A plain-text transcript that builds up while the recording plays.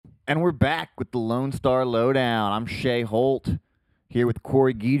And we're back with the LoneStar Lowdown. I'm Shay Holt, here with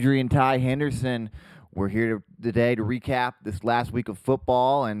Corey Guidry and Ty Henderson. We're here today to recap this last week of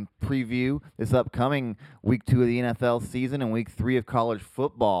football and preview this upcoming week 2 of the NFL season and week 3 of college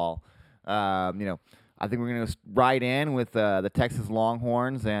football. I think we're going to right in with the Texas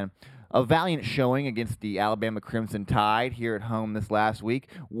Longhorns and a valiant showing against the Alabama Crimson Tide here at home this last week.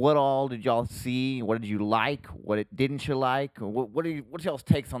 What all did y'all see? What did you like? What didn't you like? What's y'all's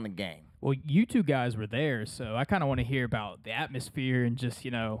takes on the game? Well, you two guys were there, so I kind of want to hear about the atmosphere and just,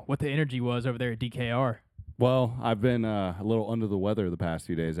 what the energy was over there at DKR. Well, I've been a little under the weather the past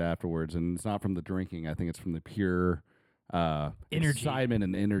few days afterwards, and it's not from the drinking. I think it's from the pure excitement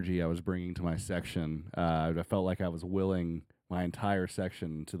and energy I was bringing to my section. I felt like I was willing my entire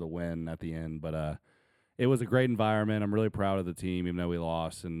section to the win at the end, but it was a great environment. I'm really proud of the team, even though we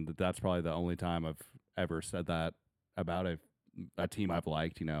lost, and that's probably the only time I've ever said that about a team I've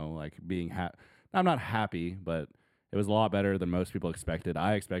liked. Like being I'm not happy, but it was a lot better than most people expected.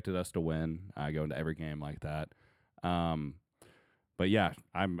 I expected us to win. I go into every game like that. But yeah,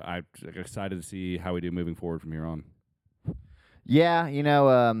 I'm excited to see how we do moving forward from here on. Yeah,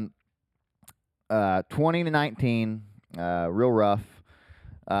 20-19. Real rough.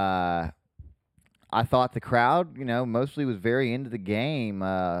 I thought the crowd, mostly was very into the game.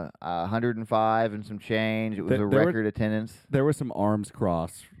 105 and some change. It was a record attendance. There were some arms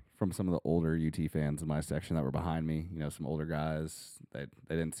crossed from some of the older UT fans in my section that were behind me. Some older guys. They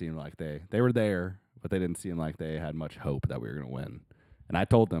didn't seem like they were there, but they didn't seem like they had much hope that we were going to win. And I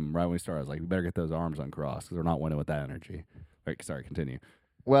told them right when we started, I was like, we better get those arms uncrossed because we're not winning with that energy. Right, sorry, continue.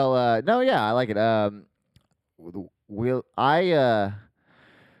 Well, I like it.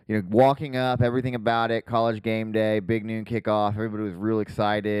 Walking up, everything about it, college game day, big noon kickoff, everybody was real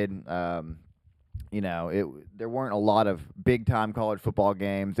excited. There weren't a lot of big-time college football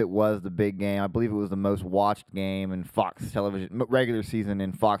games. It was the big game. I believe it was the most watched game in Fox television, regular season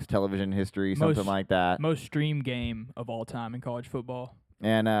in Fox television history, something like that. Most streamed game of all time in college football.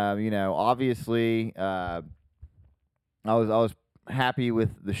 And, obviously, I was happy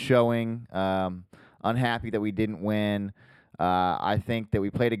with the showing. Unhappy that we didn't win. I think that we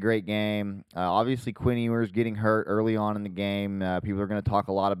played a great game. Obviously, Quinn Ewers getting hurt early on in the game. People are going to talk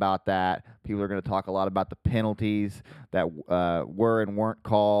a lot about that. People are going to talk a lot about the penalties that were and weren't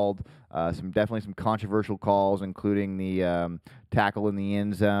called. Definitely some controversial calls, including the tackle in the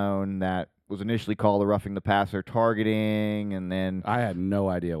end zone that was initially called a roughing the passer targeting, and then I had no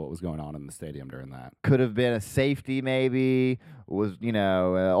idea what was going on in the stadium during that. Could have been a safety, maybe.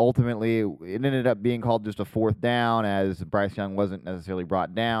 Ultimately it ended up being called just a fourth down, as Bryce Young wasn't necessarily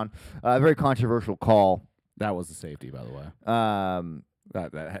brought down. A very controversial call. That was a safety, by the way.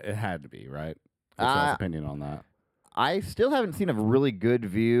 That it had to be, right? What's your opinion on that? I still haven't seen a really good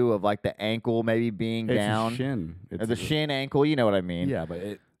view of like the ankle maybe being down. It's a shin. The shin ankle. You know what I mean? Yeah,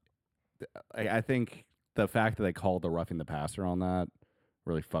 but I think the fact that they called the roughing the passer on that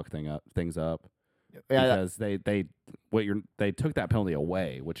really fucked things up. Yeah, because they took that penalty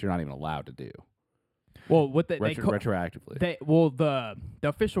away, which you're not even allowed to do. Well, retroactively. The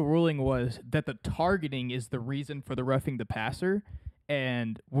official ruling was that the targeting is the reason for the roughing the passer,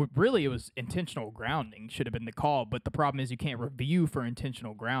 and really it was intentional grounding should have been the call. But the problem is you can't review for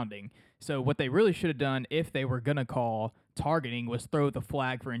intentional grounding. So what they really should have done if they were gonna call targeting was throw the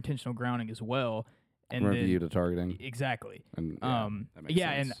flag for intentional grounding as well, and review the targeting exactly. And that makes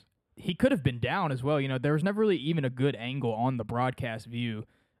sense. And he could have been down as well. There was never really even a good angle on the broadcast view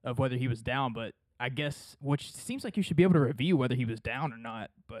of whether he was down, but I guess, which seems like you should be able to review whether he was down or not,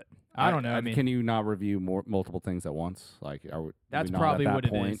 but I don't know. Can you not review multiple things at once? That's probably what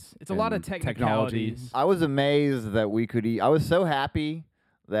it is. It's a lot of technicalities. I was amazed that we could I was so happy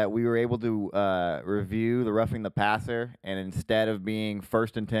that we were able to review the roughing the passer, and instead of being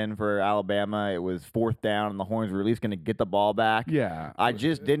 1st and 10 for Alabama, it was 4th down, and the Horns were at least going to get the ball back. Yeah. I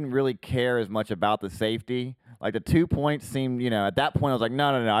just didn't really care as much about the safety. Like, the 2 points seemed, at that point I was like,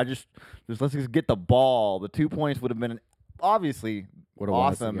 no, let's just get the ball. The 2 points would have been obviously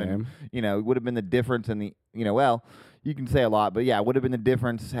awesome, and, it would have been the difference in the, you can say a lot, but yeah, it would have been the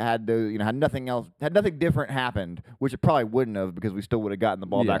difference had nothing different happened, which it probably wouldn't have because we still would have gotten the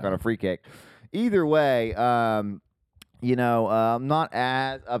ball back on a free kick. Either way, I'm not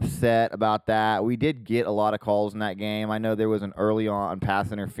as upset about that. We did get a lot of calls in that game. I know there was an early on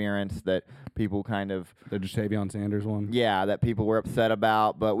pass interference that people kind of The Ja'Tavion Sanders one. yeah, that people were upset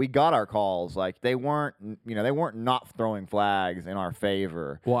about, but we got our calls. Like they weren't not throwing flags in our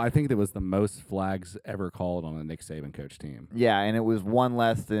favor. Well, I think that was the most flags ever called on a Nick Saban coach team. Yeah, and it was one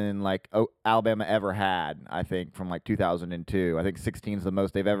less than like Alabama ever had. I think from like 2002. I think 16 is the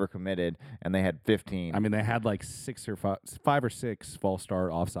most they've ever committed, and they had 15. I mean, they had like five or six false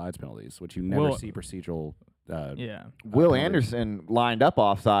start offsides penalties, which you never see procedural. Will Anderson lined up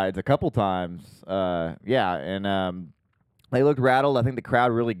offsides a couple times. And they looked rattled. I think the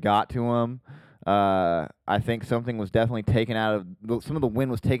crowd really got to him. I think something was definitely taken out of some of the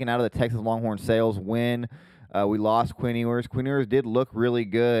wind was taken out of the Texas Longhorn Sales win. We lost Quinn Ewers. Quinn Ewers did look really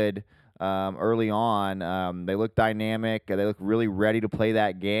good early on. They looked dynamic. They looked really ready to play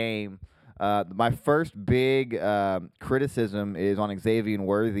that game. My first big criticism is on Xavier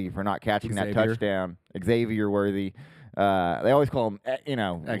Worthy for not catching that touchdown. Xavier Worthy. They always call him,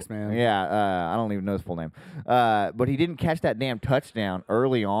 X-Man. Yeah, I don't even know his full name. But he didn't catch that damn touchdown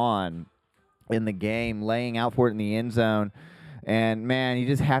early on in the game, laying out for it in the end zone. And, man, you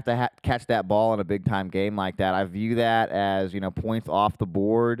just have to catch that ball in a big-time game like that. I view that as, points off the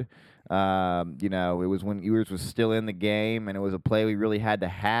board. It was when Ewers was still in the game, and it was a play we really had to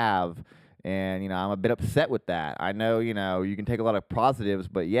have. And, I'm a bit upset with that. I know, you can take a lot of positives,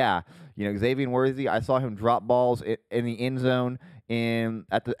 but, yeah, Xavier Worthy, I saw him drop balls in the end zone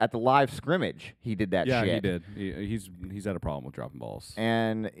at the live scrimmage. He did that shit. Yeah, he did. He's had a problem with dropping balls.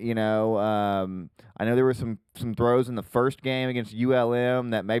 And, I know there were some throws in the first game against ULM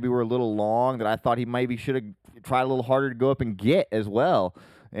that maybe were a little long that I thought he maybe should have tried a little harder to go up and get as well.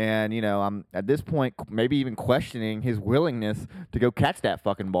 And, I'm at this point maybe even questioning his willingness to go catch that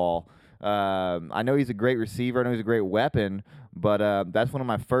fucking ball. I know he's a great receiver. I know he's a great weapon, but that's one of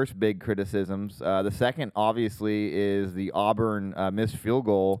my first big criticisms. The second, obviously, is the Auburn missed field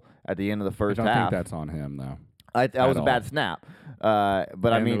goal at the end of the first half. I don't think that's on him, though. That was a bad snap. But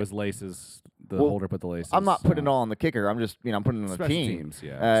and I mean, it was laces. The holder put the laces. I'm not putting it all on the kicker. I'm just, I'm putting it on the team. Teams,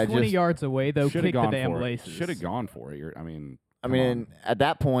 yeah. 20 yards away, though, kick the damn laces. Should have gone for it. I mean, at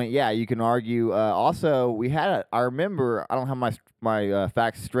that point, yeah, you can argue. Also, we had I remember, I don't have my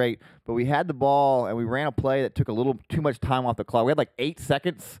facts straight, but we had the ball and we ran a play that took a little too much time off the clock. We had like 8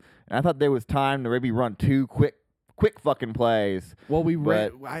 seconds, and I thought there was time to maybe run 2 quick fucking plays. Well,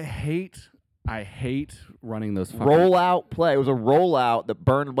 I hate running those fucking rollout play. It was a rollout that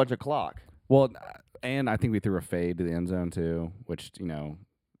burned a bunch of clock. Well, and I think we threw a fade to the end zone too, which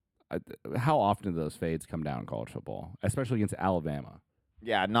how often do those fades come down in college football, especially against Alabama?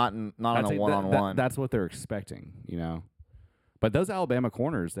 Yeah, not on a one-on-one. That's what they're expecting, But those Alabama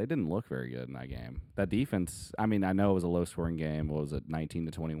corners, they didn't look very good in that game. That defense, I mean, I know it was a low-scoring game. What was it,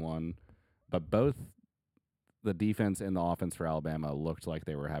 19-21? But both the defense and the offense for Alabama looked like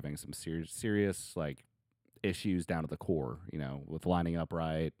they were having some serious like issues down to the core, with lining up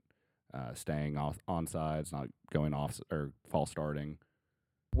right, staying on sides, not going off or false starting.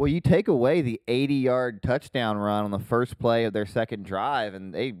 Well, you take away the 80-yard touchdown run on the first play of their second drive,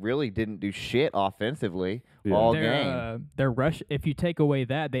 and they really didn't do shit offensively all game. Their rush, if you take away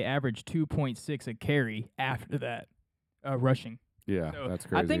that, they averaged 2.6 a carry after that rushing. Yeah, so that's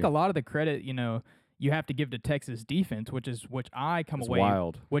crazy. I think a lot of the credit, you have to give to Texas defense, which I come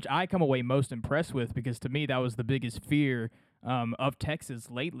away most impressed with, because to me that was the biggest fear of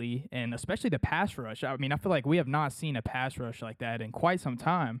Texas lately, and especially the pass rush. I mean, I feel like we have not seen a pass rush like that in quite some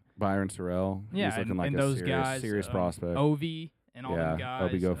time. Byron Sorrell, he's looking like and a those guys, serious prospect. Ovi and all them guys.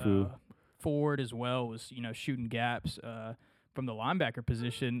 Obi Gofu. Ford as well was shooting gaps from the linebacker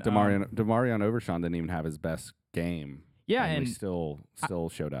position. Demarion Overshawn didn't even have his best game. Yeah, and he still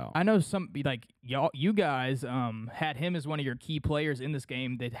showed out. I know you guys had him as one of your key players in this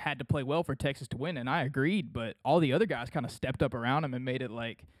game that had to play well for Texas to win, and I agreed. But all the other guys kind of stepped up around him and made it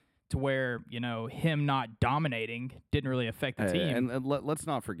like to where him not dominating didn't really affect the team. And let's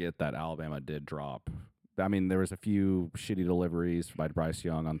not forget that Alabama did drop. I mean, there was a few shitty deliveries by Bryce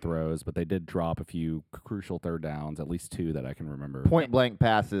Young on throws, but they did drop a few crucial third downs, at least 2 that I can remember. Point-blank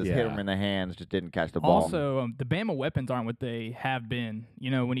passes, hit them in the hands, just didn't catch the ball. Also, the Bama weapons aren't what they have been.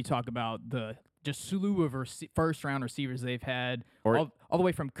 When you talk about the just slew of first-round receivers they've had, all the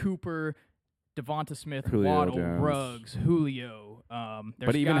way from Cooper, Devonta Smith, Julio Waddle, Jones. Ruggs, Julio.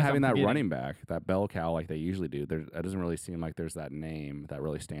 But even having that running back, that bell cow like they usually do, it doesn't really seem like there's that name that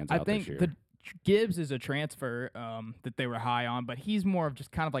really stands out this year. I think Gibbs is a transfer that they were high on, but he's more of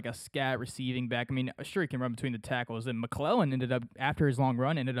just kind of like a scat receiving back. I mean, sure, he can run between the tackles. And McClellan after his long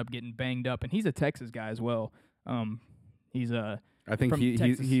run, ended up getting banged up, and he's a Texas guy as well. He's I think from he's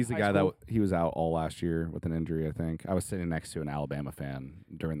Texas the high guy school. that he was out all last year with an injury. I think I was sitting next to an Alabama fan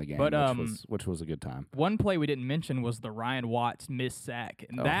during the game, But, which was a good time. One play we didn't mention was the Ryan Watts missed sack.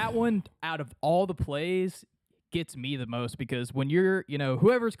 And Oh. that one, out of all the plays, gets me the most because when you're,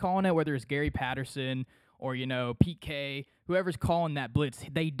 whoever's calling it, whether it's Gary Patterson or, Pete K, whoever's calling that blitz,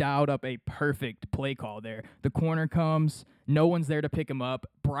 they dialed up a perfect play call there. The corner comes, no one's there to pick him up.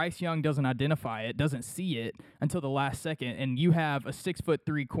 Bryce Young doesn't identify it, doesn't see it until the last second, and you have a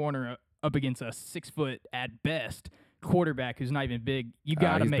 6'3" corner up against a 6 foot at best quarterback who's not even big. You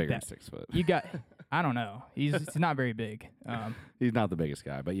got to he's make bigger that. than 6 foot. You got. I don't know. He's not very big. He's not the biggest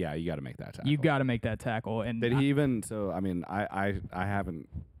guy, but yeah, you got to make that tackle. You got to make that tackle. And Did he even? So I mean, I haven't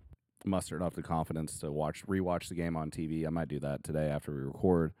mustered up the confidence to rewatch the game on TV. I might do that today after we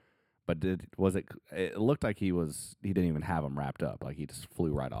record. But it looked like he didn't even have him wrapped up. Like he just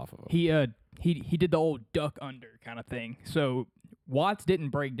flew right off of him. He did the old duck under kind of thing. So Watts didn't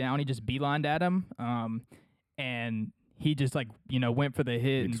break down. He just beelined at him. And he just went for the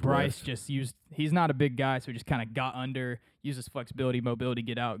hit, and Bryce just he's not a big guy, so he just kind of got under, used his flexibility, mobility,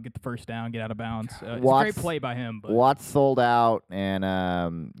 get out, get the first down, get out of bounds. It's a great play by him. But Watts sold out, and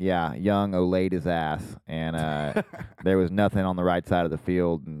Young olayed his ass, and there was nothing on the right side of the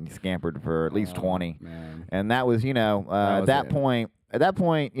field, and he scampered for at least 20. Man. And that was, at that point,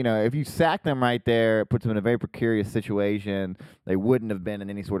 if you sack them right there, it puts them in a very precarious situation. They wouldn't have been in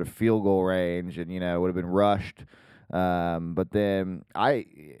any sort of field goal range, and would have been rushed. But then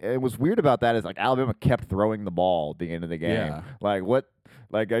it was weird about that is Alabama kept throwing the ball at the end of the game. Yeah.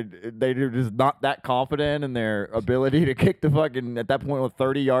 They were just not that confident in their ability to kick the fucking, at that point, with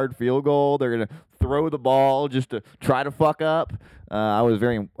 30-yard field goal. They're going to throw the ball just to try to fuck up. I was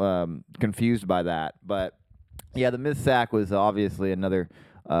very confused by that. But, yeah, the missed sack was obviously another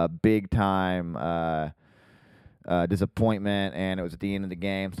big-time disappointment, and it was at the end of the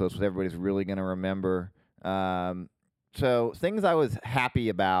game, so it's what everybody's really going to remember. So things I was happy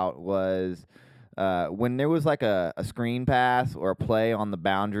about was when there was a screen pass or a play on the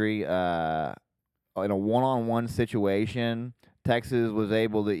boundary in a one-on-one situation, Texas was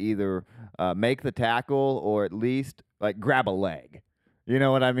able to either make the tackle or at least grab a leg. You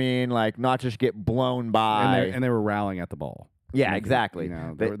know what I mean? Not just get blown by. And they were rallying at the ball. Yeah, exactly.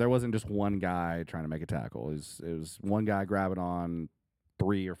 There wasn't just one guy trying to make a tackle. It was one guy grabbing on,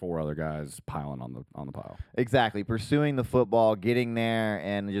 3 or 4 other guys piling on the pile. Exactly. Pursuing the football, getting there,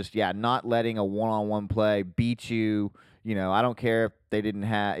 and just, not letting a one-on-one play beat you. I don't care if they didn't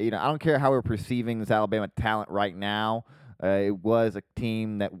have, I don't care how we're perceiving this Alabama talent right now. It was a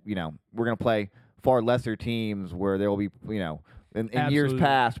team that, we're going to play far lesser teams where there will be, in years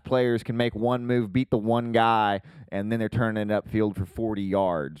past, players can make one move, beat the one guy, and then they're turning it upfield for 40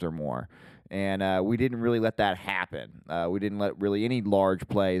 yards or more. And we didn't really let that happen. We didn't let really any large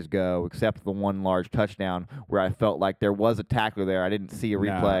plays go except the one large touchdown where I felt like there was a tackler there. I didn't see a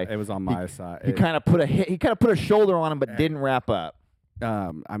replay. It was on my side. He kind of put a shoulder on him, but didn't wrap up.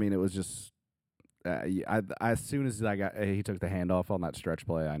 I mean, it was just as soon as he took the handoff on that stretch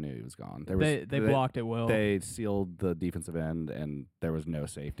play, I knew he was gone. They blocked it well. They sealed the defensive end, and there was no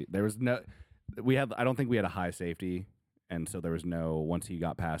safety. I don't think we had a high safety. And so there was once he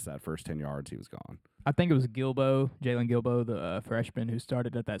got past that first 10 yards, he was gone. I think it was Jalen Gilbo, the freshman who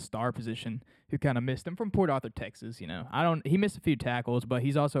started at that star position, who kind of missed him from Port Arthur, Texas. He missed a few tackles, but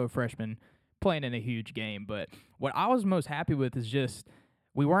he's also a freshman playing in a huge game. But what I was most happy with is just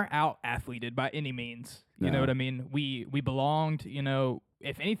we weren't out-athleted by any means. You know what I mean? We belonged,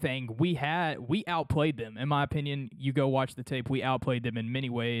 if anything, we outplayed them. In my opinion, you go watch the tape, we outplayed them in many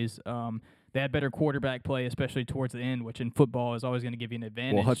ways. They had better quarterback play, especially towards the end, which in football is always going to give you an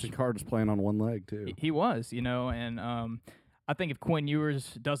advantage. Well, Hudson Card was playing on one leg, too. He was, and I think if Quinn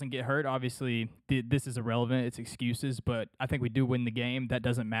Ewers doesn't get hurt, obviously this is irrelevant. It's excuses, but I think we do win the game. That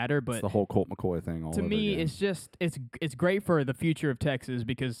doesn't matter. But it's the whole Colt McCoy thing all to over me, again. it's just it's great for the future of Texas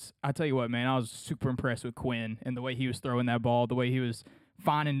because I tell you what, man, I was super impressed with Quinn and the way he was throwing that ball, the way he was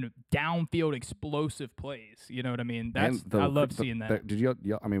finding downfield explosive plays. You know what I mean? I love seeing that. Did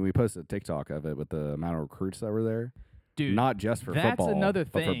you? I mean, we posted a TikTok of it with the amount of recruits that were there. Dude, not just for that's football, another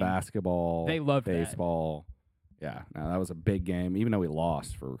but for thing. basketball. They love baseball. Yeah, no, that was a big game, even though we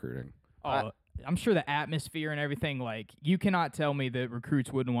lost for recruiting. I'm sure the atmosphere and everything, you cannot tell me that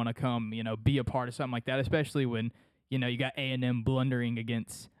recruits wouldn't want to come, be a part of something like that, especially when, you got A&M blundering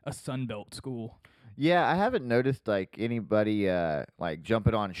against a Sunbelt school. Yeah, I haven't noticed anybody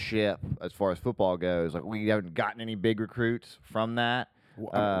jumping on ship as far as football goes. We haven't gotten any big recruits from that.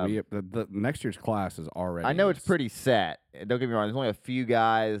 The next year's class is already. I know it's pretty set. Don't get me wrong. There's only a few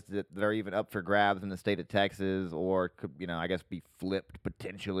guys that are even up for grabs in the state of Texas, or could, I guess be flipped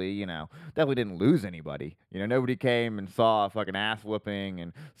potentially. Definitely didn't lose anybody. Nobody came and saw a fucking ass whooping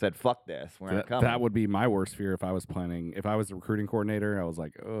and said, "Fuck this, we're not coming." That would be my worst fear if I was planning. If I was the recruiting coordinator, I was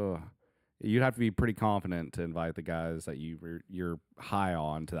like, ugh. You'd have to be pretty confident to invite the guys that you're high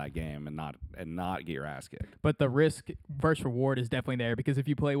on to that game and not get your ass kicked. But the risk versus reward is definitely there, because if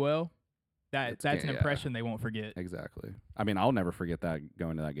you play well, that's an impression they won't forget. Exactly. I mean, I'll never forget that,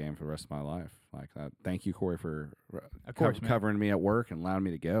 going to that game for the rest of my life. Like that. Thank you, Corey, for covering me at work and allowing me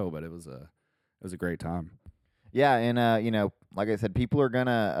to go. But it was a great time. Yeah, and like I said, people are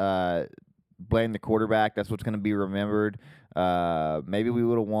gonna blame the quarterback. That's what's gonna be remembered. Maybe we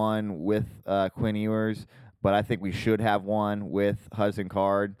would have won with Quinn Ewers, but I think we should have won with Hudson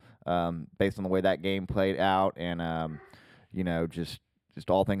Card, based on the way that game played out, and just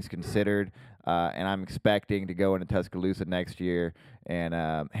all things considered. And I'm expecting to go into Tuscaloosa next year and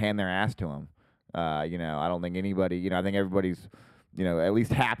hand their ass to them. I don't think anybody. I think everybody's at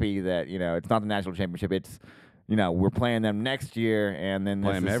least happy that it's not the national championship. It's we're playing them next year, and then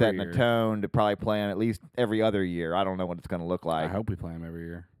this is setting a tone to probably play them at least every other year. I don't know what it's going to look like. I hope we play them every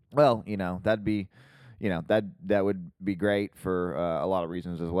year. Well, that'd be, that would be great for a lot of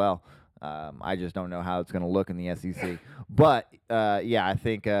reasons as well. I just don't know how it's going to look in the SEC. But, I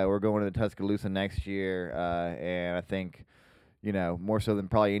think we're going to the Tuscaloosa next year, and I think, more so than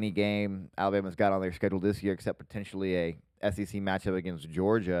probably any game Alabama's got on their schedule this year, except potentially a SEC matchup against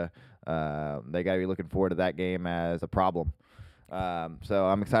Georgia. They got to be looking forward to that game as a problem. So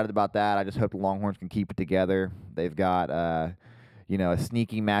I'm excited about that. I just hope the Longhorns can keep it together. They've got, a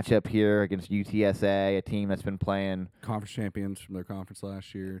sneaky matchup here against UTSA, a team that's been playing conference champions from their conference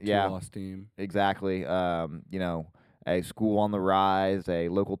last year. Two-loss team. Exactly. A school on the rise, a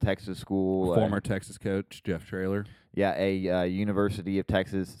local Texas school. Former Texas coach Jeff Traylor. Yeah, a University of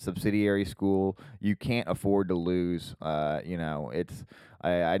Texas subsidiary school. You can't afford to lose. It's.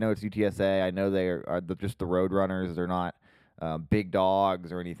 I know it's UTSA. I know they are just the road runners. They're not big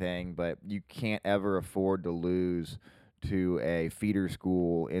dogs or anything, but you can't ever afford to lose to a feeder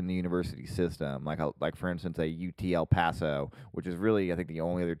school in the university system, like for instance a UT El Paso, which is really I think the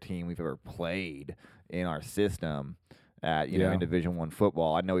only other team we've ever played in our system at in Division I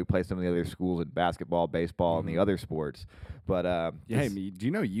football. I know we play some of the other schools in basketball, baseball, and the other sports, but do you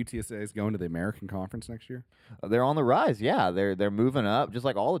know UTSA is going to the American Conference next year? They're on the rise. Yeah, they're moving up, just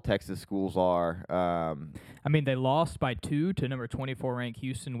like all the Texas schools are. They lost by 2 to number 24 ranked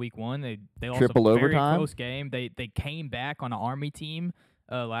Houston week 1. They lost triple a overtime. Very close game. They came back on an Army team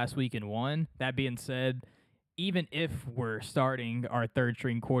last week and won. That being said, even if we're starting our third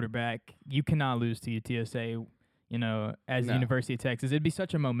string quarterback, you cannot lose to UTSA. As the University of Texas, it'd be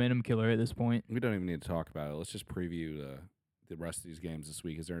such a momentum killer at this point. We don't even need to talk about it. Let's just preview the rest of these games this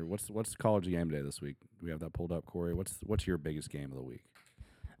week. What's college game day this week? Do we have that pulled up, Corey? What's your biggest game of the week?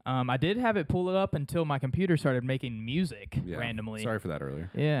 I did have it pulled up until my computer started making music randomly. Sorry for that earlier.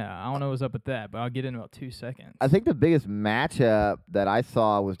 Yeah, I don't know what's up with that, but I'll get in about 2 seconds. I think the biggest matchup that I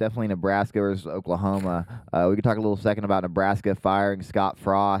saw was definitely Nebraska versus Oklahoma. We could talk a little second about Nebraska firing Scott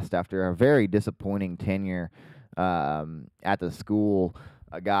Frost after a very disappointing tenure at the school.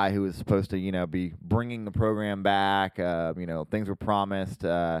 A guy who was supposed to, be bringing the program back. Things were promised.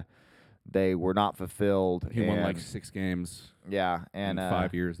 They were not fulfilled. He won like 6 games. Yeah, and in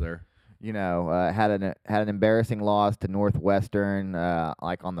 5 years there. Had an embarrassing loss to Northwestern,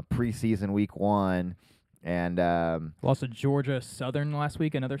 like on the preseason week 1, and lost to Georgia Southern last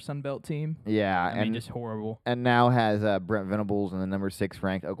week, another Sun Belt team. Yeah, just horrible. And now has Brent Venables and the number 6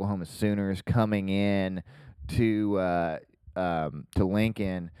 ranked Oklahoma Sooners coming in to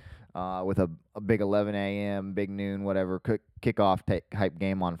Lincoln with a big 11 a.m., big noon, whatever kickoff type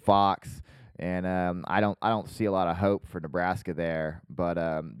game on Fox. And I don't see a lot of hope for Nebraska there. But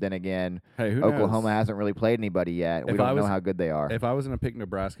then again, Oklahoma hasn't really played anybody yet. We don't know how good they are. If I was going to pick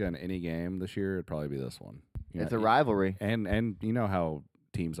Nebraska in any game this year, it'd probably be this one. It's a rivalry. And you know how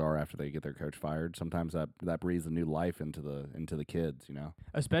teams are after they get their coach fired. Sometimes that breathes a new life into the kids,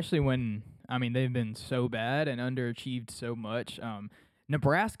 Especially when they've been so bad and underachieved so much.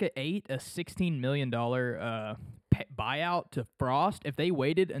 Nebraska ate a $16 million buyout to Frost. If they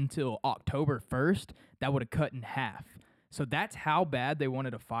waited until October 1st, that would have cut in half. So that's how bad they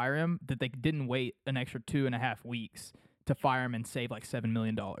wanted to fire him, that they didn't wait an extra 2.5 weeks to fire him and save like $7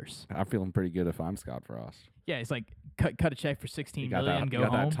 million. I'm feeling pretty good if I'm Scott Frost. Yeah, it's like cut a check for $16 million, go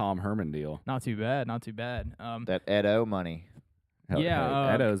home. That Tom Herman deal. Not too bad. That Ed O money.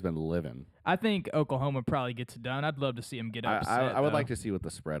 Yeah, Edo's been living. I think Oklahoma probably gets it done. I'd love to see him get upset. I would like to see what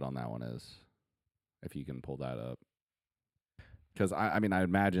the spread on that one is, if you can pull that up. Because, I mean, I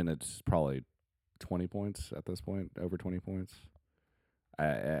imagine it's probably 20 points at this point, over 20 points.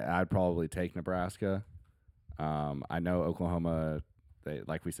 I'd probably take Nebraska. I know Oklahoma,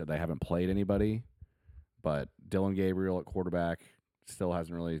 like we said, they haven't played anybody, but Dylan Gabriel at quarterback still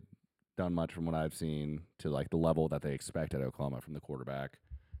hasn't really done much from what I've seen to like the level that they expect at Oklahoma from the quarterback.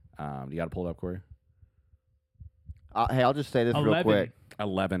 You got to pull it up, Corey? Hey, I'll just say this 11. real quick.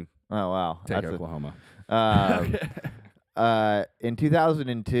 11. Oh, wow. Take Oklahoma. In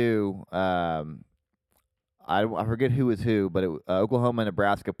 2002, I forget who was who, but Oklahoma and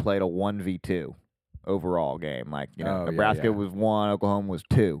Nebraska played a 1v2 overall game. Like, Nebraska was 1, Oklahoma was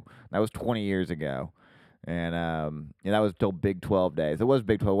 2. That was 20 years ago. And that was till Big 12 days. It was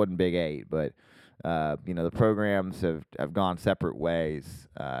Big 12, it wasn't Big 8, but the programs have gone separate ways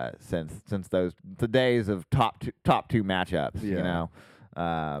since the days of top two matchups. Yeah.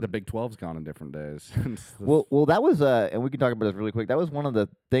 The Big 12's gone in different days. well, that was and we can talk about this really quick. That was one of the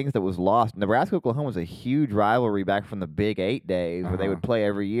things that was lost. Nebraska Oklahoma was a huge rivalry back from the Big 8 days where they would play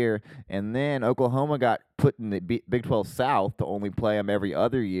every year, and then Oklahoma got put in the Big 12 South to only play them every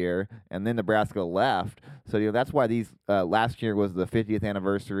other year, and then Nebraska left. So that's why these last year was the 50th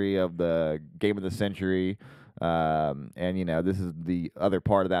anniversary of the game of the century. And this is the other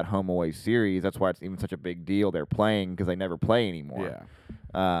part of that home away series. That's why it's even such a big deal. They're playing because they never play anymore.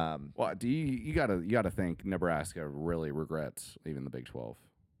 Yeah. Well, you gotta think Nebraska really regrets leaving the Big 12.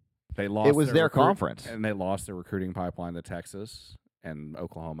 They lost. It was their conference, and they lost their recruiting pipeline to Texas and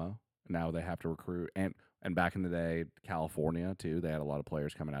Oklahoma. Now they have to recruit, and back in the day, California too. They had a lot of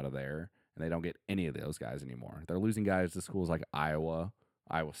players coming out of there, and they don't get any of those guys anymore. They're losing guys to schools like Iowa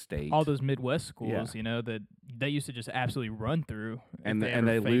State, all those Midwest schools, that they used to just absolutely run through, and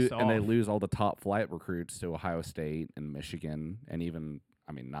they lose all the top flight recruits to Ohio State and Michigan, and even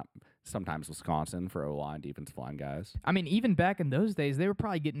not sometimes Wisconsin for O-line, defensive line guys. I mean, even back in those days, they were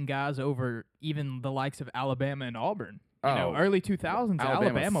probably getting guys over even the likes of Alabama and Auburn. Early 2000s,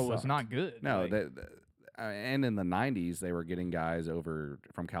 Alabama was not good. No, and in the 90s, they were getting guys over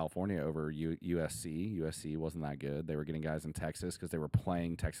from California over USC. USC wasn't that good. They were getting guys in Texas because they were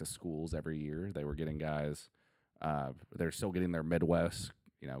playing Texas schools every year. They were getting guys. They're still getting their Midwest,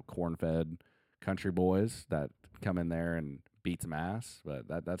 corn-fed country boys that come in there and beat some ass.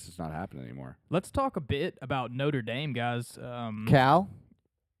 But that's just not happening anymore. Let's talk a bit about Notre Dame, guys. Cal,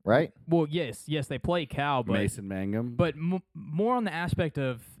 right? Well, yes, they play Cal, but Mason Mangum. But more on the aspect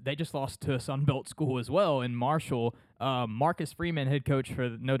of they just lost to a Sun Belt school as well in Marshall. Marcus Freeman, head coach for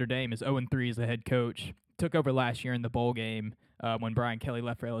Notre Dame, is 0-3 as a head coach. Took over last year in the bowl game when Brian Kelly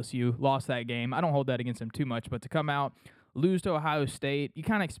left for LSU. Lost that game. I don't hold that against him too much, but to come out, lose to Ohio State, you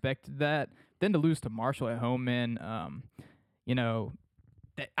kind of expected that. Then to lose to Marshall at home, man,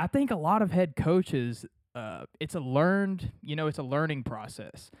 I think a lot of head coaches – it's a learning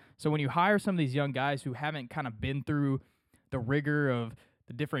process. So when you hire some of these young guys who haven't kind of been through the rigor of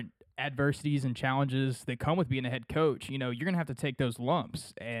the different adversities and challenges that come with being a head coach, you're going to have to take those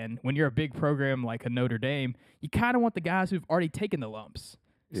lumps. And when you're a big program like a Notre Dame, you kind of want the guys who've already taken the lumps.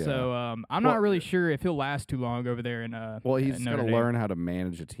 Yeah. So I'm not really sure if he'll last too long over there in he's got to learn how to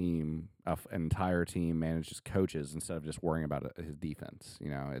manage a team, an entire team, manage his coaches instead of just worrying about his defense.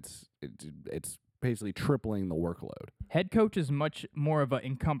 It's basically tripling the workload. Head coach is much more of an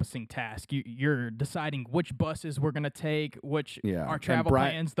encompassing task. You're deciding which buses we're going to take, our travel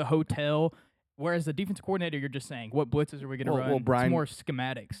plans, the hotel. Whereas the defense coordinator, you're just saying, what blitzes are we going to run? Well, it's more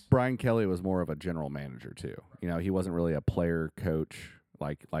schematics. Brian Kelly was more of a general manager, too. He wasn't really a player coach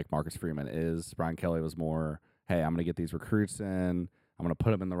like Marcus Freeman is. Brian Kelly was more, hey, I'm going to get these recruits in, I'm going to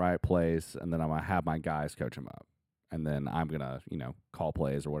put them in the right place, and then I'm going to have my guys coach them up. And then I'm going to, call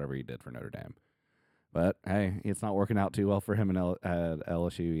plays or whatever he did for Notre Dame. But, hey, it's not working out too well for him at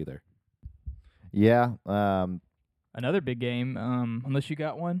LSU either. Yeah. Another big game, unless you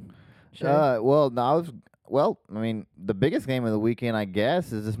got one? The biggest game of the weekend, I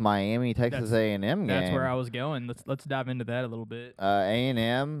guess, is this Miami-Texas A&M game. That's where I was going. Let's dive into that a little bit.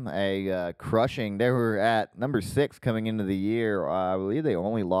 A&M, crushing. They were at number 6 coming into the year. I believe they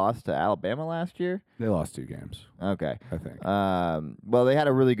only lost to Alabama last year. They lost 2 games. Okay. I think. Well, they had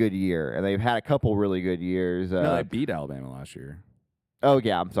a really good year, and they've had a couple really good years. No, they beat Alabama last year. Oh,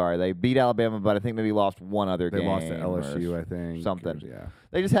 yeah, I'm sorry. They beat Alabama, but I think maybe lost one other game. They lost to LSU, I think. Something. Yeah.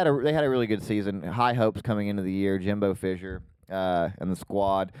 They had a really good season. High hopes coming into the year. Jimbo Fisher and the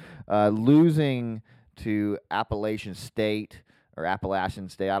squad. Losing to Appalachian State or Appalachian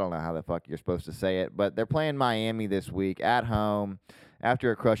State. I don't know how the fuck you're supposed to say it, but they're playing Miami this week at home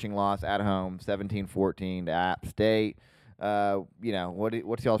after a crushing loss at home, 17-14 to App State.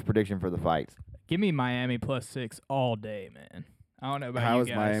 What's y'all's prediction for the fights? Give me Miami +6 all day, man. I don't know about How you has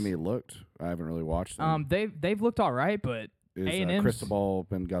guys. Miami looked? I haven't really watched them. They've looked all right, but Is A&M's Cristobal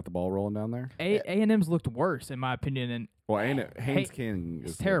got the ball rolling down there? A&M's looked worse in my opinion. And Haynes King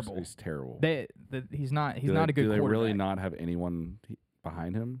is terrible. He's terrible. He's not a good Do quarterback. they really not have anyone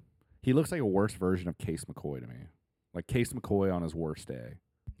behind him? He looks like a worse version of Case McCoy to me. Like Case McCoy on his worst day.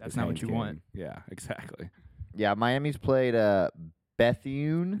 That's not what you want. Yeah, exactly. Yeah, Miami's played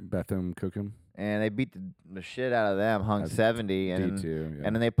Bethune. Cookham. And they beat the shit out of them, hung That's 70, and D2, yeah.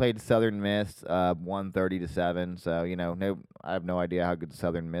 and then they played Southern Miss, 130-7. So I have no idea how good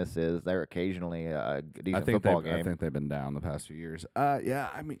Southern Miss is. They're occasionally a decent football game. I think they've been down the past few years. Yeah,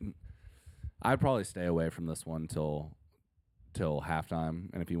 I mean, I'd probably stay away from this one till halftime.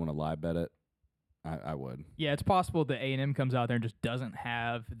 And if you want to live bet it, I would. Yeah, it's possible that A&M comes out there and just doesn't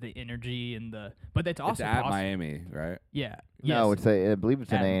have the energy but it's also at Miami, right? Yeah. No, yes. I believe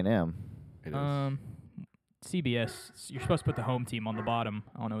it's an A&M. It is. CBS. You're supposed to put the home team on the bottom.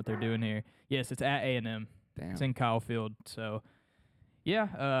 I don't know what they're doing here. Yes, it's at A&M. Damn. It's in Kyle Field. So,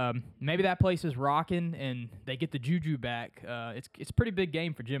 yeah, maybe that place is rocking and they get the juju back. It's a pretty big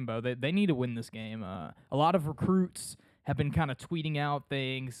game for Jimbo. They need to win this game. A lot of recruits have been kind of tweeting out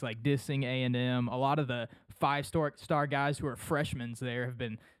things like dissing A&M. A lot of the 5-star guys who are freshmen there have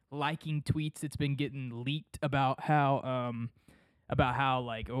been liking tweets. It's been getting leaked about how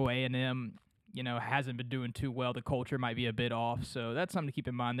like A&M hasn't been doing too well. The culture might be a bit off, so that's something to keep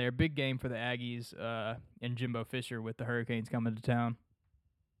in mind there. Big game for the Aggies and Jimbo Fisher with the Hurricanes coming to town.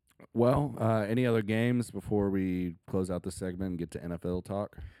 Well, any other games before we close out this segment and get to NFL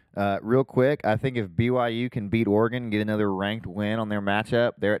talk? Real quick, I think if BYU can beat Oregon and get another ranked win on their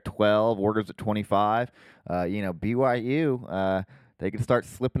matchup, they're at 12, Oregon's at 25. BYU, they can start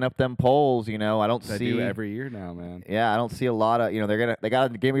slipping up them polls. I don't They see do every year now, man. Yeah, I don't see a lot of. They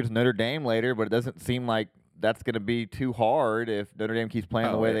got a game against Notre Dame later, but it doesn't seem like that's gonna be too hard if Notre Dame keeps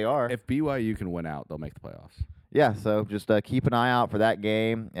playing the way they are. If BYU can win out, they'll make the playoffs. Yeah, so just keep an eye out for that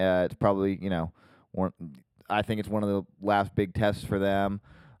game. It's probably I think it's one of the last big tests for them.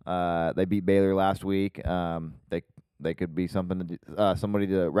 They beat Baylor last week. They could be somebody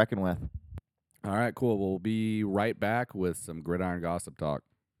to reckon with. All right, cool. We'll be right back with some gridiron gossip talk.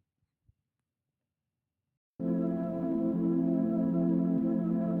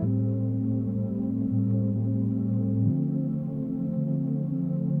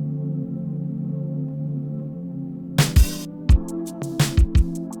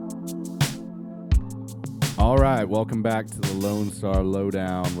 All right, welcome back to the LoneStar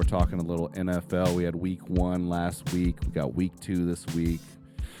Lowdown. We're talking a little NFL. We had week 1 last week. We got week 2 this week.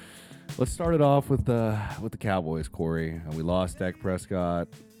 Let's start it off with the Cowboys, Corey. We lost Dak Prescott.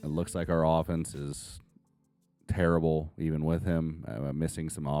 It looks like our offense is terrible, even with him. Missing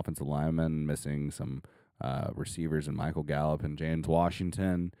some offensive linemen, missing some receivers in Michael Gallup and James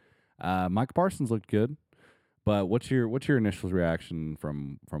Washington. Mike Parsons looked good, but what's your initial reaction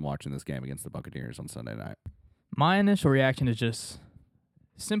from watching this game against the Buccaneers on Sunday night? My initial reaction is just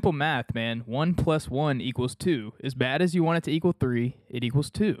simple math, man. 1 + 1 = 2. As bad as you want it to equal 3, it equals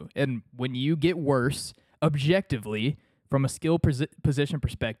 2. And when you get worse, objectively, from a skill position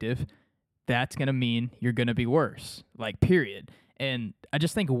perspective, that's going to mean you're going to be worse. Like, period. And I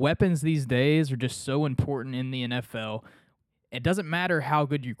just think weapons these days are just so important in the NFL. It doesn't matter how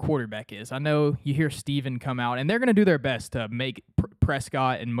good your quarterback is. I know you hear Steven come out, and they're going to do their best to make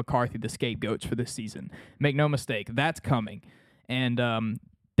Prescott and McCarthy the scapegoats for this season. Make no mistake, that's coming. And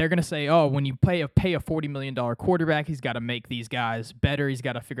they're going to say, oh, when you pay a $40 million quarterback, he's got to make these guys better. He's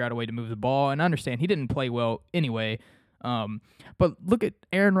got to figure out a way to move the ball. And understand, he didn't play well anyway. But look at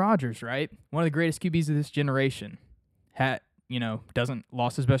Aaron Rodgers, right? One of the greatest QBs of this generation.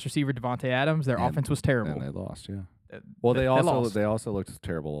 Lost his best receiver, Devontae Adams. Their offense was terrible. And they lost, yeah. Well, they also looked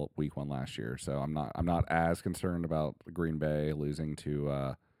terrible week 1 last year, so I'm not as concerned about Green Bay losing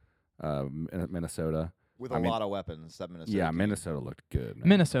to Minnesota with a lot of weapons. Minnesota looked good. Man.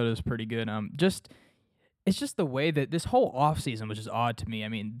 Minnesota's pretty good. It's just the way that this whole offseason was just odd to me. I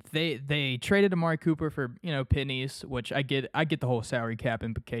mean, they traded Amari Cooper for pennies, which I get the whole salary cap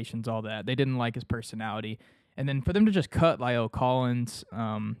implications, all that. They didn't like his personality. And then for them to just cut La'el Collins,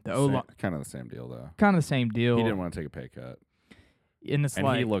 kind of the same deal, though. Kind of the same deal. He didn't want to take a pay cut. And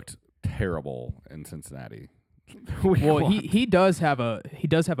he looked terrible in Cincinnati. Well, he does have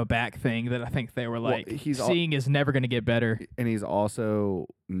a back thing that I think they were like he's seeing is never going to get better. And he's also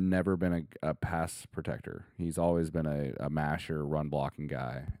never been a pass protector. He's always been a masher, run blocking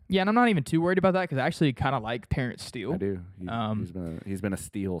guy. Yeah, and I'm not even too worried about that because I actually kind of like Terrence Steele. I do. He's been a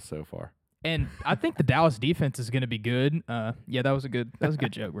steal so far. And I think the Dallas defense is going to be good. Yeah, that was a good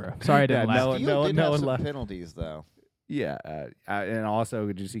joke, bro. Sorry I didn't laugh. Steele did have some penalties though. Yeah, and also,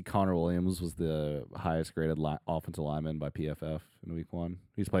 did you see Connor Williams was the highest graded offensive lineman by PFF in Week 1?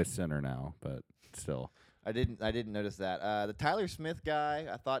 He's playing center now, but still. I didn't notice that. The Tyler Smith guy,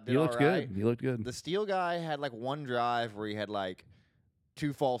 I thought did he looked all right. good. He looked good. The Steele guy had like one drive where he had like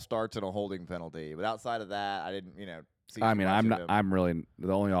 2 false starts and a holding penalty, but outside of that, I didn't see. I'm really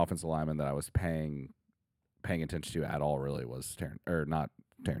the only offensive lineman that I was paying attention to at all. Really was not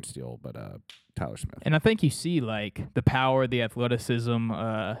Terrence Steele, but Tyler Smith. And I think you see like the power, the athleticism.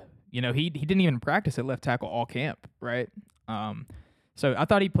 He didn't even practice at left tackle all camp, right? So I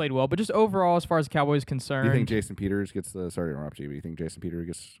thought he played well, but just overall, as far as Cowboys concerned, do you think Jason Peters gets the? Sorry to interrupt you, but you think Jason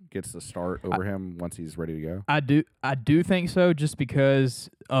Peters gets the start over him once he's ready to go? I do think so, just because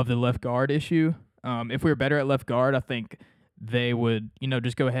of the left guard issue. If we were better at left guard, I think they would,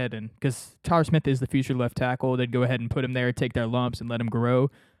 just go ahead and, because Tyler Smith is the future left tackle, they'd go ahead and put him there, take their lumps, and let him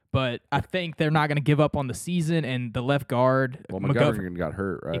grow. But I think they're not going to give up on the season, and the left guard. Well, McGovern got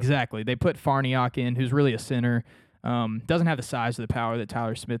hurt, right? Exactly. They put Farniok in, who's really a center. Doesn't have the size or the power that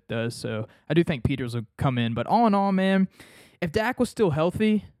Tyler Smith does. So I do think Peters will come in. But all in all, man, if Dak was still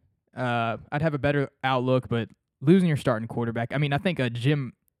healthy, I'd have a better outlook. But losing your starting quarterback, I mean, I think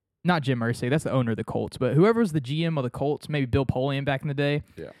not Jim Irsay, that's the owner of the Colts, but whoever was the GM of the Colts, maybe Bill Polian back in the day.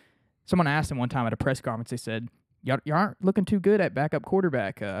 Yeah. Someone asked him one time at a press conference, they said, y'all aren't looking too good at backup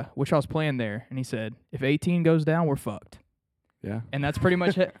quarterback. What y'all's playing there? And he said, if 18 goes down, we're fucked. Yeah. And that's pretty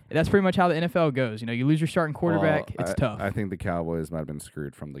much how the NFL goes. You lose your starting quarterback, it's tough. I think the Cowboys might have been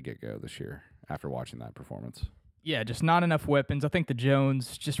screwed from the get-go this year after watching that performance. Yeah, just not enough weapons. I think the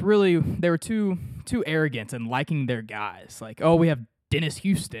Jones just really, they were too arrogant and liking their guys. Like, oh, we have Dennis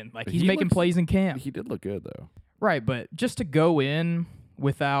Houston. Like, he's making plays in camp. He did look good, though. Right, but just to go in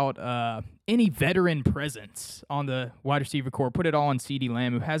without any veteran presence on the wide receiver core, put it all on CeeDee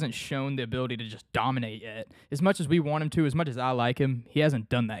Lamb, who hasn't shown the ability to just dominate yet. As much as we want him to, as much as I like him, he hasn't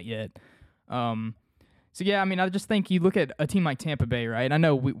done that yet. So, yeah, I mean, I just think you look at a team like Tampa Bay, right? I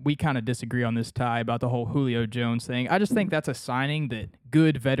know we kind of disagree on this, Ty, about the whole Julio Jones thing. I just think that's a signing that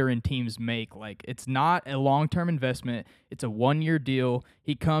good veteran teams make. Like, it's not a long-term investment. It's a one-year deal.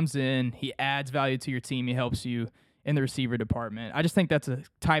 He comes in. He adds value to your team. He helps you in the receiver department. I just think that's a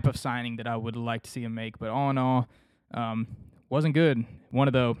type of signing that I would like to see him make. But all in all, wasn't good. One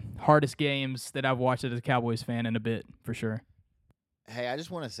of the hardest games that I've watched as a Cowboys fan in a bit, for sure. Hey, I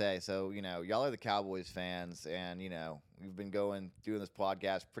just want to say, so, y'all are the Cowboys fans, and, we've been doing this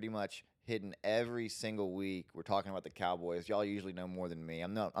podcast pretty much hitting every single week. We're talking about the Cowboys. Y'all usually know more than me.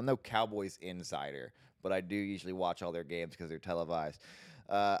 I'm no Cowboys insider, but I do usually watch all their games because they're televised.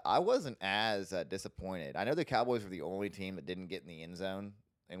 I wasn't as disappointed. I know the Cowboys were the only team that didn't get in the end zone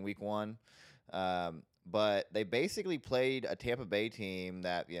in Week 1, but they basically played a Tampa Bay team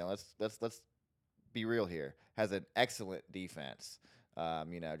that, let's be real here, has an excellent defense.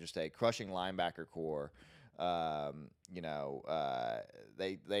 Just a crushing linebacker core. They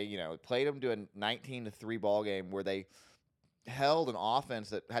played them to a 19-3 ball game where they held an offense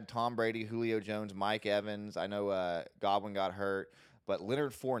that had Tom Brady, Julio Jones, Mike Evans. I know Godwin got hurt, but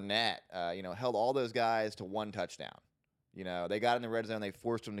Leonard Fournette, held all those guys to one touchdown. They got in the red zone, they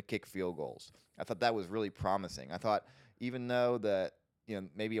forced them to kick field goals. I thought that was really promising. I thought even though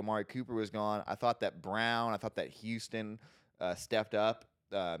maybe Amari Cooper was gone, I thought that Brown, I thought that Houston stepped up,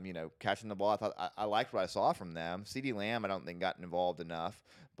 catching the ball. I liked what I saw from them. CeeDee Lamb, I don't think got involved enough,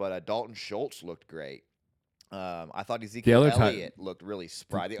 but Dalton Schultz looked great. I thought Ezekiel Elliott looked really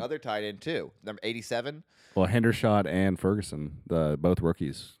spry. The other tight end too, number 87. Well, Hendershot and Ferguson, both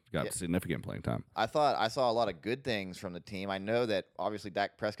rookies, got significant playing time. I thought I saw a lot of good things from the team. I know that obviously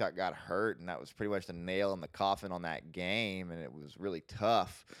Dak Prescott got hurt, and that was pretty much the nail in the coffin on that game, and it was really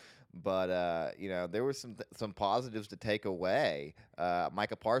tough. But there were some positives to take away.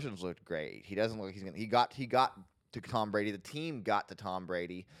 Micah Parsons looked great. He doesn't look like he got to Tom Brady. The team got to Tom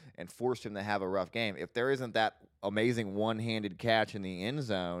Brady and forced him to have a rough game. If there isn't that amazing one-handed catch in the end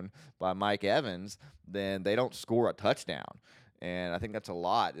zone by Mike Evans, then they don't score a touchdown. And I think that's a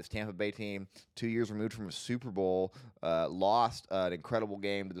lot. This Tampa Bay team, 2 years removed from a Super Bowl, lost an incredible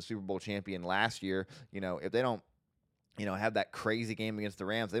game to the Super Bowl champion last year. If they don't have that crazy game against the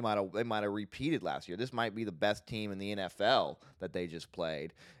Rams, they might have repeated last year. This might be the best team in the NFL that they just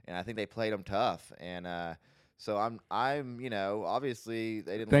played, and I think they played them tough. And So I'm obviously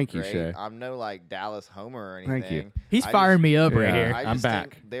they didn't Thank look you, great. Shay. I'm no like Dallas homer or anything. Thank you. He's I firing just- me up right Yeah. here. I I'm just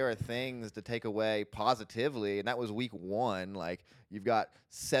back. think there are things to take away positively, and that was week 1. Like you've got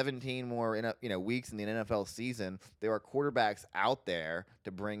 17 more weeks in the NFL season. There are quarterbacks out there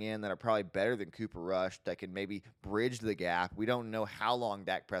to bring in that are probably better than Cooper Rush that can maybe bridge the gap. We don't know how long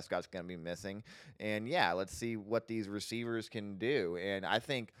Dak Prescott's going to be missing, and let's see what these receivers can do. And I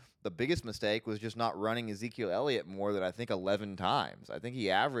think the biggest mistake was just not running Ezekiel Elliott more than I think 11 times. I think he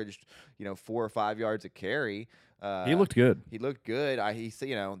averaged 4 or 5 yards a carry. He looked good. He looked good.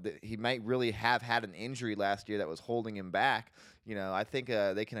 He might really have had an injury last year that was holding him back. I think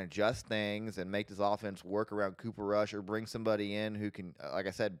they can adjust things and make this offense work around Cooper Rush or bring somebody in who can, like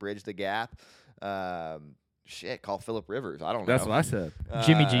I said, bridge the gap. Call Phillip Rivers. I don't know. That's what I said.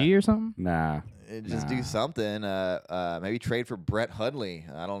 Jimmy G or something? Nah. Just do something. Maybe trade for Brett Hundley.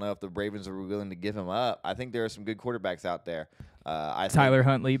 I don't know if the Ravens are willing to give him up. I think there are some good quarterbacks out there. Tyler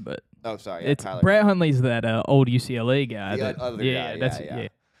Huntley, but sorry, it's Tyler. Brett Huntley's that old UCLA guy. The that, other guy, yeah.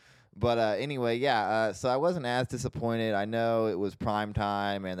 But anyway, so I wasn't as disappointed. I know it was prime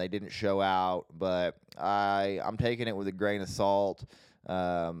time and they didn't show out, but I'm taking it with a grain of salt.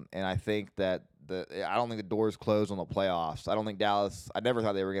 And I think that I don't think the door's closed on the playoffs. I don't think Dallas. I never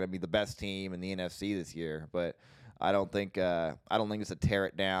thought they were going to be the best team in the NFC this year, but I don't think it's a tear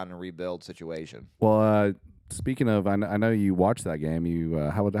it down and rebuild situation. Well, speaking of, I know you watched that game. You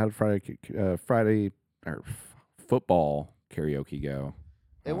how did Friday or football karaoke go?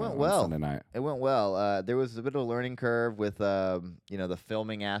 It went on well. Sunday night. It went well. There was a bit of a learning curve with the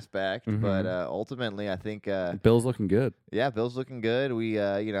filming aspect, but ultimately I think Bill's looking good. Yeah, Bill's looking good. We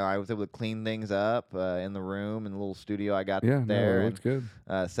I was able to clean things up in the room in the little studio I got there. No, it looks good.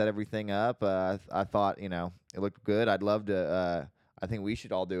 Set everything up. I thought it looked good. I'd love to. I think we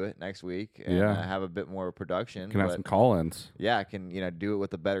should all do it next week and have a bit more production. Can have some call-ins. Yeah, I can do it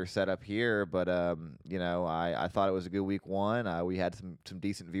with a better setup here. But I thought it was a good week 1. We had some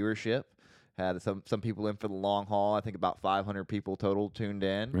decent viewership. Had some people in for the long haul. I think about 500 people total tuned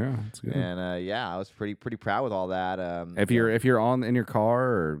in. Yeah, that's good. And I was pretty proud with all that. If you're in your car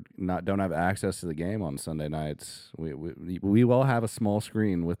or don't have access to the game on Sunday nights, we will have a small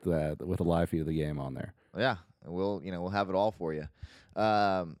screen with a live feed of the game on there. Yeah, we'll have it all for you.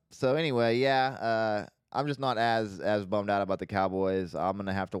 So anyway, I'm just not as bummed out about the Cowboys. I'm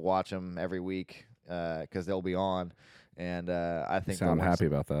gonna have to watch them every week because they'll be on, and I think Sound happy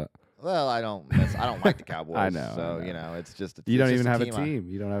about that? Well, I don't like the Cowboys. I know. So I know. it's just You don't even have a team.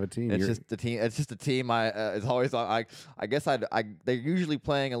 You don't have a team. It's just the team. It's just a team. It's always on. I guess they're usually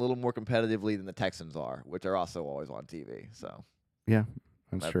playing a little more competitively than the Texans are, which are also always on TV. So yeah,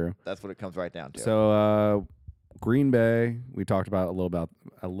 that's true. That's what it comes right down to. So Green Bay, we talked about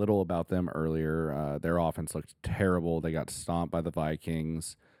a little about them earlier. Their offense looked terrible. They got stomped by the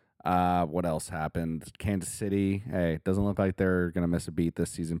Vikings. What else happened? Kansas City. Hey, it doesn't look like they're gonna miss a beat this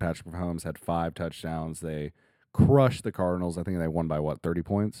season. Patrick Mahomes had 5 touchdowns. They crushed the Cardinals. I think they won by 30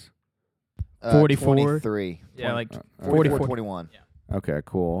 points? 44. 23. Yeah, like 44, 21. Yeah. Okay,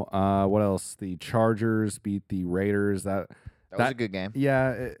 cool. What else? The Chargers beat the Raiders. That was a good game.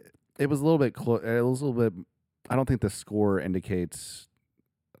 Yeah, it was a little bit close. It was a little bit. I don't think the score indicates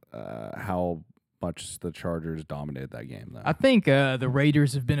how much the Chargers dominated that game, though. I think the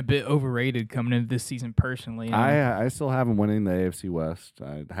Raiders have been a bit overrated coming into this season personally. I still have them winning the AFC West.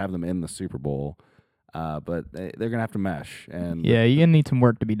 I have them in the Super Bowl, but they're going to have to mesh. And yeah, you're going to need some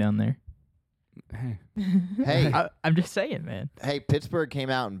work to be done there. Hey, I'm just saying, man. Hey, Pittsburgh came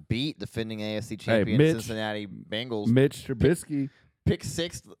out and beat defending AFC champion Cincinnati Bengals. Mitch Trubisky pick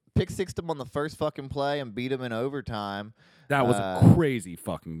sixed them on the first fucking play and beat them in overtime. That was a crazy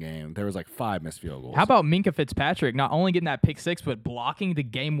fucking game. There was like 5 missed field goals. How about Minka Fitzpatrick not only getting that pick 6, but blocking the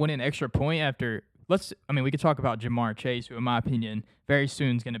game-winning extra point after? We could talk about Jamar Chase, who, in my opinion, very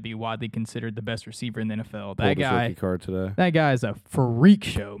soon is going to be widely considered the best receiver in the NFL. Pulled his rookie card today. That guy is a freak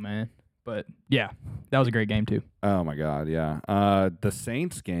show, man. But yeah, that was a great game too. Oh my God, yeah. The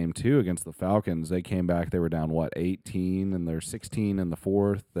Saints game too against the Falcons. They came back. They were down 18, and they're 16 in the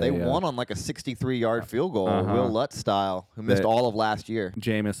fourth. They won on like a 63-yard field goal, Will Lutz style, who missed all of last year.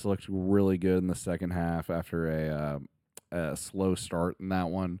 Jameis looked really good in the second half after a slow start in that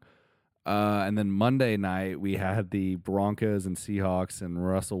one. And then Monday night we had the Broncos and Seahawks, and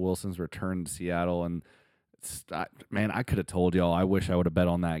Russell Wilson's return to Seattle. And man, I could have told y'all. I wish I would have bet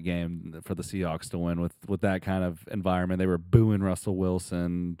on that game for the Seahawks to win with that kind of environment. They were booing Russell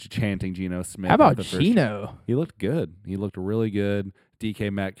Wilson, chanting Geno Smith. How about Geno? He looked good. He looked really good.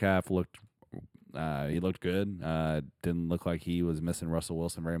 DK Metcalf looked good. Didn't look like he was missing Russell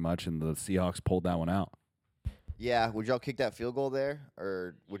Wilson very much, and the Seahawks pulled that one out. Yeah, would y'all kick that field goal there,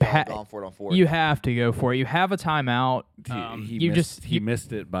 or would y'all have gone for it on 4th? You have to go for it. You have a timeout. He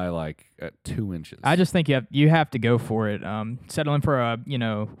missed it by like 2 inches. I just think you have to go for it. Settling for a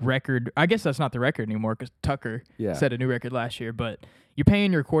record. I guess that's not the record anymore because Tucker set a new record last year. But you're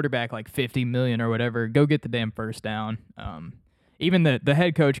paying your quarterback like $50 million or whatever. Go get the damn first down. Even the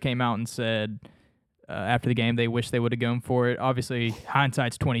head coach came out and said after the game they wish they would have gone for it. Obviously,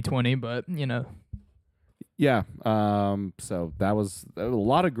 hindsight's 20/20, but Yeah, so there was a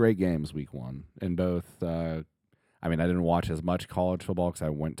lot of great games week 1 in both. I didn't watch as much college football because I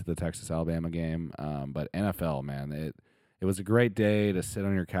went to the Texas-Alabama game, but NFL, man, it was a great day to sit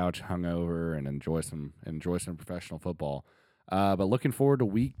on your couch hungover and enjoy some professional football. But looking forward to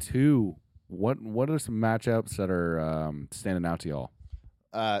week 2, what are some matchups that are standing out to y'all?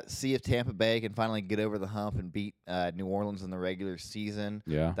 See if Tampa Bay can finally get over the hump and beat New Orleans in the regular season.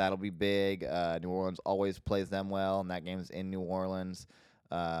 Yeah. That'll be big. New Orleans always plays them well, and that game's in New Orleans.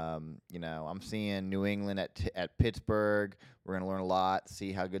 I'm seeing New England at Pittsburgh. We're going to learn a lot,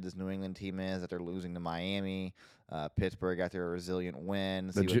 see how good this New England team is, that they're losing to Miami. Pittsburgh after a resilient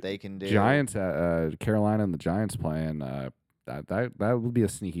win, see what they can do. Giants, Carolina and the Giants playing, that would be a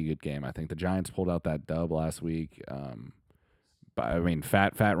sneaky good game. I think the Giants pulled out that dub last week.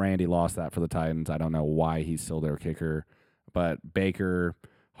 Fat Randy lost that for the Titans. I don't know why he's still their kicker, but Baker,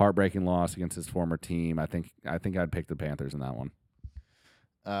 heartbreaking loss against his former team. I think I'd pick the Panthers in that one.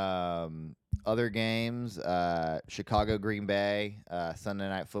 Other games, Chicago, Green Bay, Sunday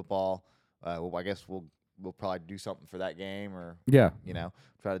Night Football. I guess we'll probably do something for that game, or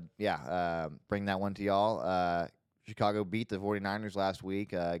try to bring that one to y'all. Chicago beat the 49ers last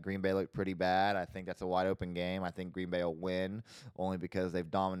week. Green Bay looked pretty bad. I think that's a wide-open game. I think Green Bay will win only because they've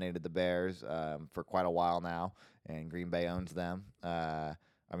dominated the Bears for quite a while now, and Green Bay owns them. Aaron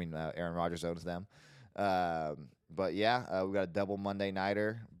Rodgers owns them. We got a double Monday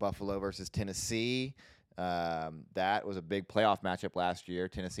nighter, Buffalo versus Tennessee. That was a big playoff matchup last year.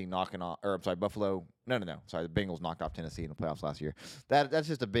 Tennessee Buffalo. No. Sorry, the Bengals knocked off Tennessee in the playoffs last year. That's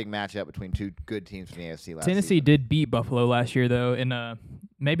just a big matchup between two good teams from the AFC last Tennessee season. did beat Buffalo last year though in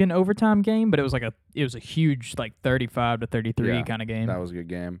maybe an overtime game, but it was a huge 35-33 kind of game. That was a good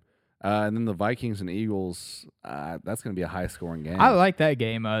game. And then the Vikings and Eagles, that's going to be a high-scoring game. I like that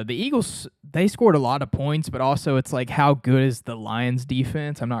game. The Eagles, they scored a lot of points, but also it's like, how good is the Lions'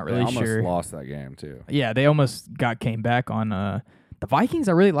 defense? I'm not really sure. They almost lost that game, too. Yeah, they almost came back on the Vikings.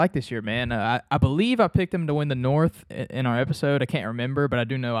 I really like this year, man. I believe I picked them to win the North in our episode. I can't remember, but I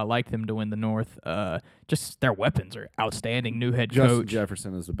do know I liked them to win the North. Just their weapons are outstanding. New head Justin coach.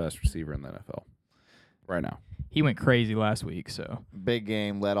 Jefferson is the best receiver in the NFL right now. He went crazy last week, so. Big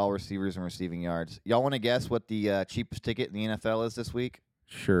game, led all receivers in receiving yards. Y'all want to guess what the cheapest ticket in the NFL is this week?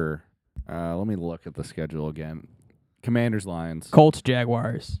 Sure. Let me look at the schedule again. Commanders, Lions. Colts,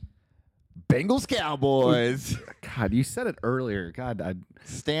 Jaguars. Bengals, Cowboys. God, you said it earlier. God,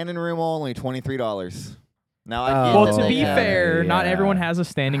 Standing room only, $23. Now, to be fair, not everyone has a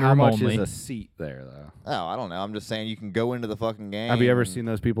standing room only. How much is a seat there, though? Oh, I don't know. I'm just saying you can go into the fucking game. Have you ever seen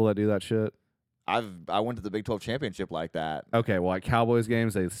those people that do that shit? I went to the Big 12 championship like that. Okay, well, at Cowboys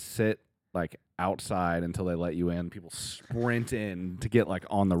games, they sit outside until they let you in. People sprint in to get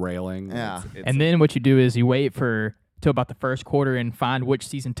on the railing. Yeah, and then what you do is you wait till about the first quarter and find which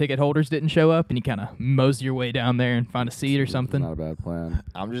season ticket holders didn't show up, and you kind of mosey your way down there and find a seat or something. Not a bad plan.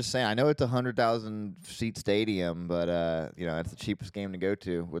 I'm just saying, I know it's a 100,000 seat stadium, but it's the cheapest game to go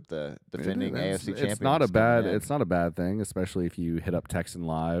to with the defending AFC champions. It's not a bad thing, especially if you hit up Texan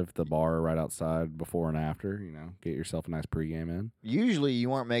Live, the bar right outside, before and after. Get yourself a nice pregame in. Usually,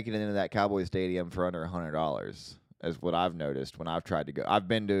 you aren't making it into that Cowboys stadium for under $100. Is what I've noticed when I've tried to go.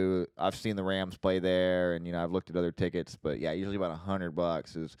 I've seen the Rams play there, and I've looked at other tickets, but yeah, usually about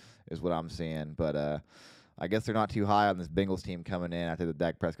 $100 is what I'm seeing. But I guess they're not too high on this Bengals team coming in after the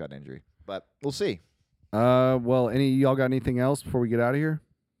Dak Prescott injury. But we'll see. Well, y'all got anything else before we get out of here?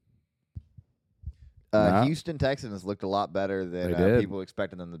 Houston Texans looked a lot better than people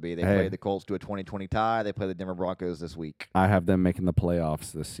expected them to be. They played the Colts to a 20-20 tie. They play the Denver Broncos this week. I have them making the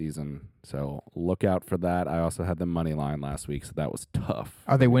playoffs this season, so look out for that. I also had them money line last week, so that was tough.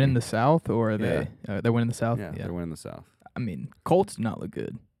 Are they winning the South, or are they? They're winning the South. Yeah, they're winning the South. I mean, Colts did not look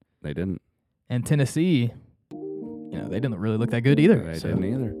good. They didn't. And Tennessee, they didn't really look that good either. They didn't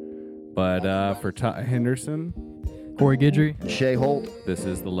either. But for Ty Henderson, Corey Guidry, Shea Holt, this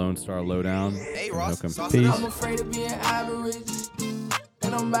is the Lone Star Lowdown. Hey, Ross, Peace. I'm afraid of being average,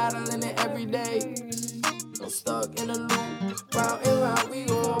 and I'm battling it every day. I'm stuck in a loop, round and round we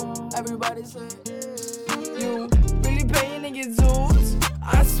go. Everybody say, you really paying to get zoos.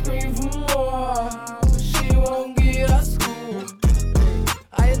 I scream for more, but she won't get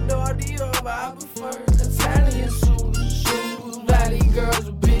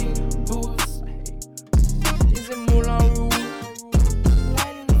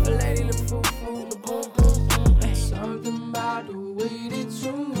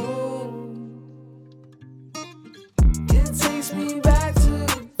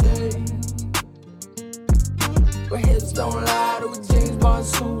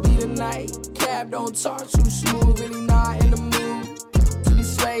Cap don't talk too smooth, really not in the mood to be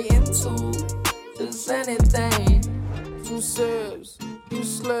swaying to just anything. You sips, you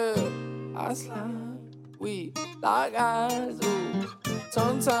slip, I slide, we lock eyes, ooh.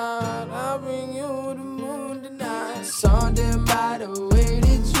 Tongue-tied, I'll bring you to the moon tonight. Something about the way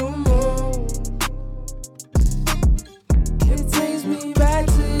that you move, it takes me back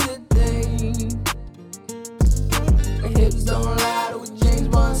to the day. My hips don't lie with James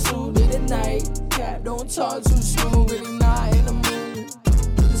Bond suit in the night. Cap don't talk too smooth, really not in the mood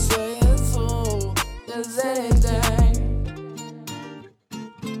to say it's all, just anything.